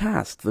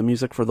Politicast. The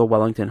music for the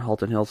Wellington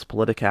Halton Hills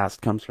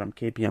Politicast comes from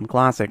KPM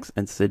Classics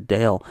and Sid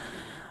Dale.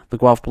 The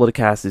Guelph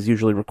Politicast is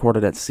usually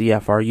recorded at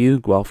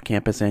CFRU, Guelph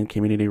Campus and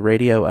Community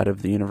Radio out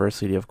of the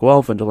University of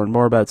Guelph, and to learn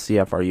more about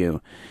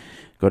CFRU,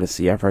 go to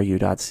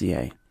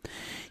cfru.ca.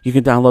 You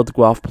can download the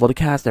Guelph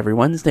Politicast every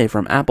Wednesday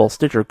from Apple,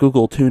 Stitcher,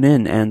 Google,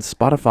 TuneIn, and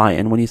Spotify.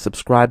 And when you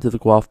subscribe to the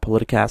Guelph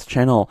Politicast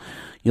channel,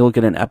 you'll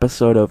get an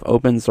episode of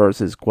Open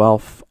Sources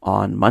Guelph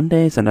on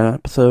Mondays and an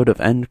episode of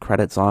End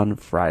Credits on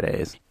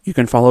Fridays. You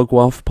can follow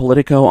Guelph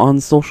Politico on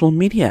social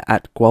media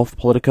at Guelph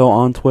Politico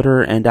on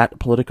Twitter and at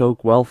Politico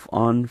Guelph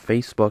on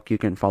Facebook. You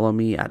can follow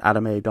me at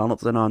Adam A.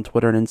 Donaldson on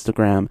Twitter and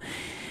Instagram.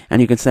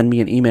 And you can send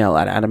me an email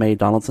at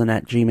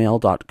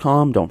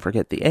adamadonaldson@gmail.com. Don't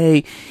forget the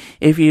A.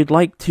 If you'd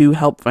like to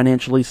help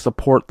financially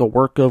support the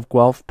work of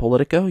Guelph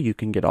Politico, you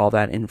can get all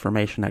that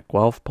information at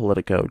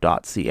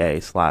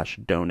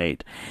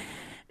guelphpolitico.ca/donate.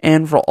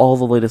 And for all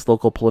the latest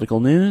local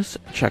political news,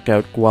 check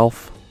out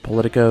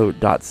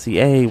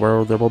guelphpolitico.ca,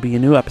 where there will be a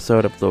new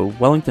episode of the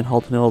Wellington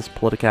Halton Hills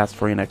Politicast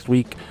for you next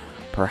week,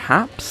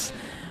 perhaps.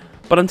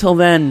 But until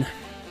then,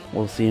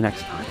 we'll see you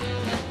next time.